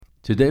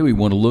Today we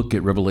want to look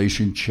at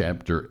Revelation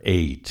chapter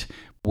 8.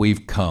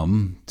 We've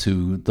come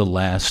to the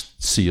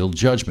last seal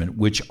judgment,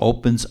 which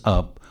opens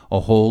up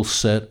a whole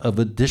set of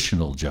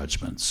additional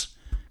judgments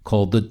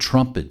called the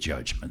trumpet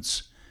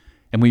judgments.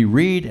 And we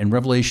read in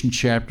Revelation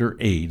chapter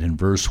 8 and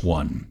verse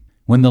 1,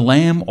 "When the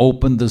Lamb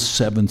opened the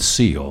seventh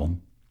seal,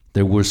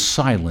 there was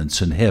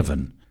silence in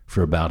heaven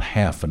for about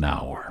half an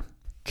hour."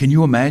 Can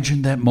you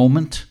imagine that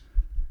moment?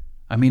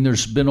 I mean,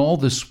 there's been all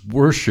this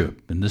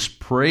worship and this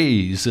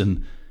praise,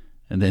 and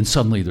then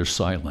suddenly there's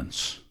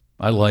silence.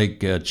 I like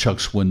Chuck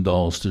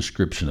Swindoll's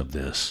description of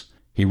this.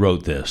 He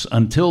wrote this: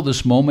 "Until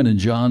this moment in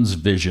John's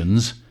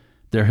visions,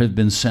 there had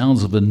been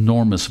sounds of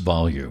enormous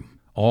volume,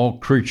 all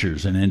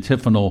creatures in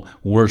antiphonal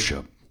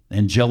worship,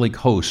 angelic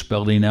hosts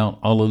belting out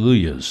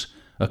alleluias,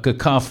 a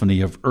cacophony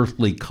of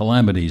earthly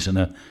calamities, and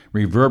a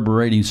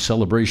reverberating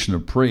celebration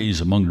of praise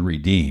among the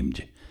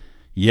redeemed.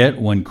 Yet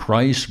when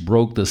Christ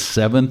broke the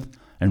seventh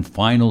and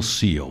final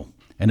seal,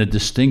 and a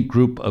distinct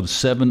group of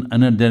seven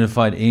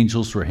unidentified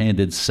angels were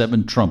handed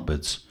seven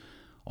trumpets,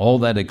 all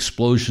that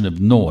explosion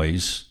of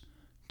noise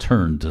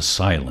turned to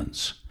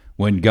silence.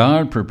 When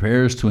God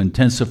prepares to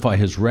intensify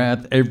his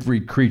wrath,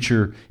 every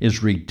creature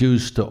is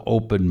reduced to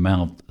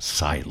open-mouthed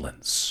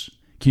silence."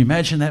 Can you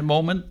imagine that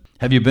moment?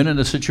 Have you been in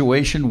a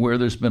situation where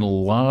there's been a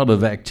lot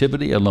of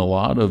activity and a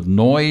lot of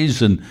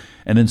noise, and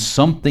then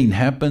something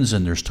happens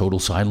and there's total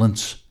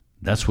silence?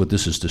 That's what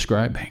this is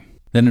describing.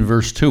 Then in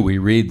verse 2 we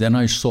read, "Then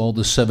I saw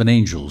the seven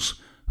angels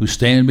who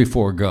stand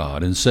before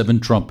God, and seven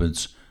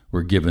trumpets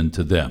were given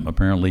to them."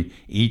 Apparently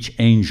each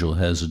angel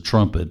has a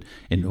trumpet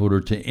in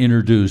order to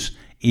introduce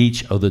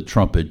each of the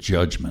trumpet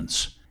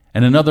judgments.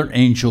 "And another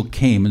angel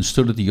came and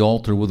stood at the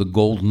altar with a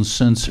golden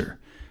censer,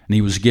 and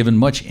he was given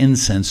much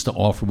incense to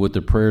offer with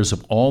the prayers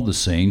of all the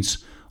saints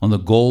on the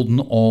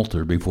golden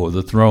altar before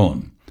the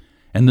throne.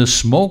 And the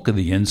smoke of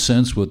the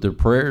incense with the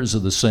prayers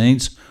of the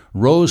saints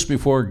rose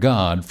before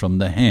God from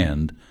the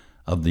hand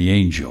of the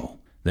angel.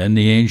 Then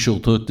the angel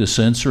took the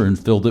censer and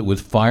filled it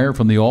with fire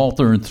from the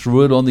altar and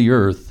threw it on the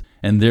earth,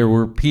 and there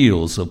were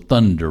peals of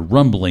thunder,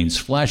 rumblings,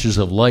 flashes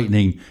of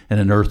lightning, and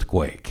an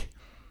earthquake."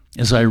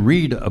 As I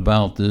read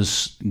about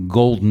this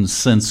golden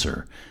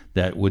censer,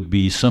 that would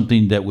be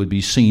something that would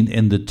be seen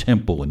in the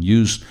temple and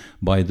used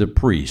by the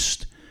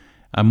priest,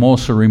 I'm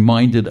also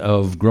reminded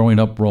of growing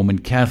up Roman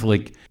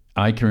Catholic.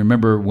 I can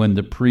remember when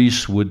the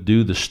priests would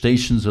do the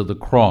Stations of the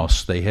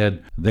Cross, they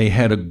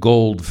had a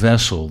gold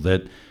vessel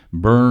that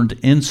burned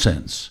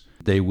incense.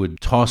 They would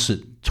toss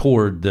it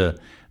toward the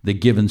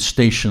given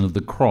station of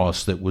the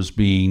cross that was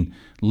being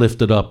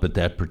lifted up at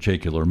that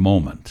particular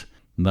moment.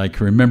 And I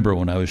can remember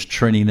when I was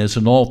training as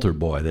an altar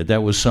boy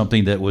that was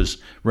something that was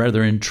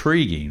rather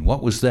intriguing.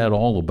 What was that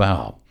all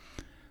about?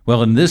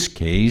 Well, in this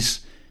case,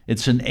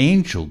 it's an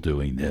angel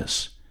doing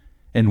this.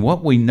 And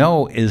what we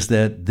know is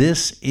that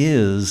this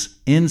is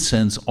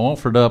incense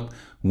offered up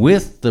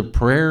with the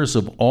prayers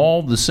of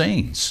all the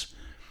saints.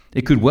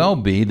 It could well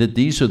be that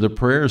these are the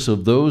prayers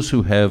of those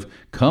who have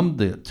come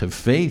to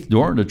faith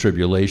during the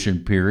tribulation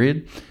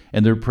period,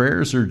 and their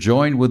prayers are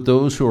joined with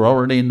those who are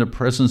already in the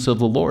presence of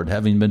the Lord,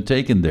 having been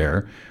taken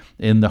there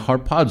in the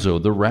harpazo,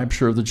 the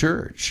rapture of the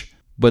church.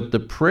 But the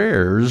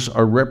prayers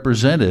are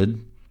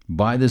represented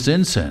by this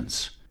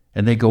incense,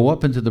 and they go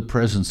up into the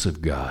presence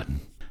of God.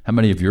 How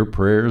many of your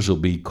prayers will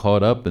be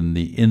caught up in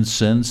the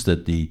incense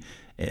that the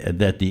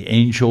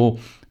angel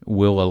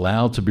will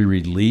allow to be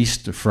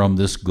released from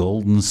this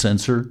golden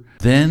censer?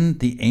 Then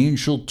the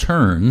angel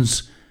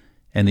turns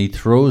and he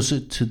throws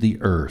it to the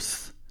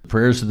earth. The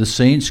prayers of the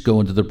saints go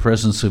into the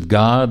presence of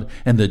God,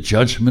 and the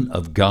judgment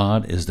of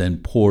God is then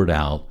poured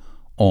out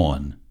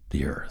on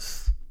the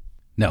earth.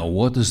 Now,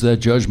 what does that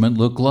judgment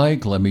look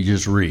like? Let me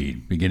just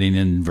read, beginning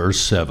in verse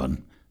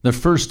 7. "The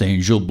first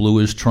angel blew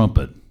his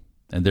trumpet,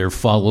 and there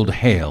followed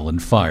hail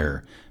and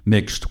fire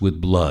mixed with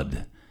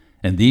blood,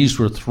 and these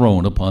were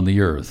thrown upon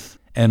the earth.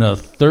 And a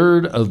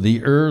third of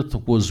the earth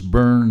was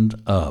burned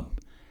up,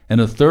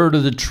 and a third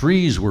of the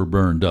trees were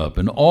burned up,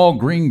 and all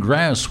green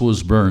grass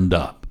was burned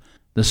up.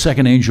 The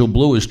second angel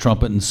blew his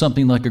trumpet, and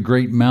something like a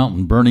great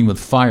mountain burning with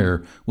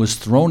fire was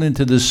thrown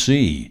into the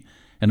sea,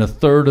 and a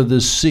third of the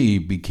sea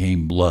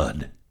became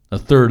blood. A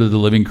third of the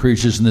living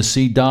creatures in the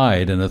sea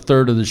died, and a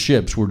third of the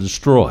ships were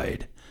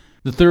destroyed.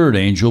 The third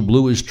angel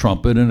blew his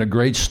trumpet, and a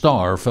great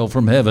star fell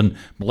from heaven,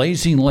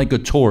 blazing like a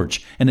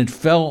torch, and it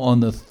fell on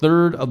the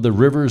third of the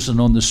rivers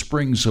and on the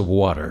springs of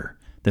water.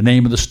 The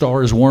name of the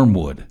star is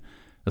Wormwood.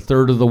 A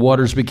third of the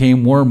waters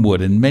became wormwood,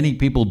 and many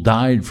people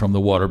died from the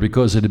water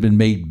because it had been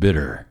made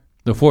bitter.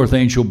 The fourth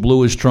angel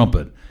blew his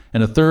trumpet,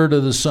 and a third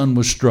of the sun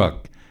was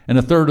struck, and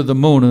a third of the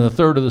moon, and a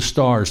third of the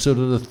stars, so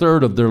that a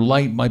third of their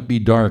light might be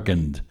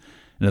darkened,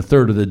 and a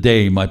third of the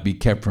day might be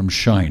kept from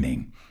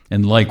shining,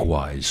 and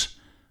likewise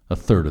a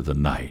third of the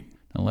night."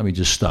 Now let me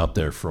just stop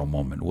there for a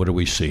moment. What are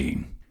we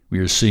seeing? We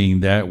are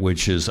seeing that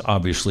which is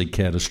obviously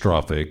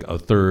catastrophic. A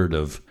third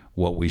of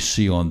what we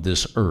see on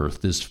this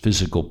earth, this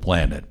physical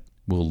planet,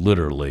 will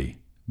literally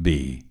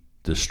be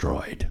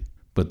destroyed.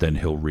 But then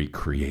he'll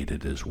recreate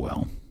it as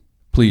well.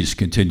 Please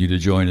continue to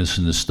join us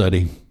in the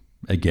study.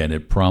 Again,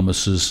 it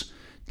promises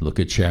Look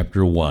at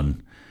chapter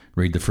 1.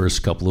 Read the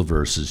first couple of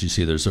verses. You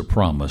see there's a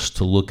promise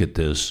to look at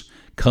this,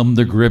 come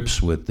to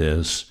grips with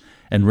this,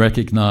 and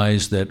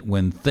recognize that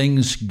when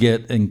things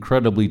get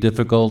incredibly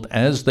difficult,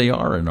 as they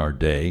are in our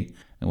day,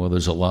 and well,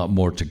 there's a lot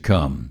more to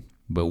come,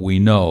 but we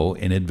know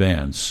in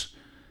advance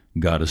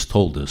God has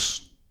told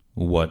us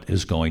what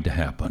is going to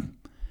happen,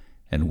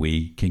 and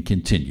we can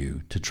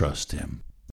continue to trust Him.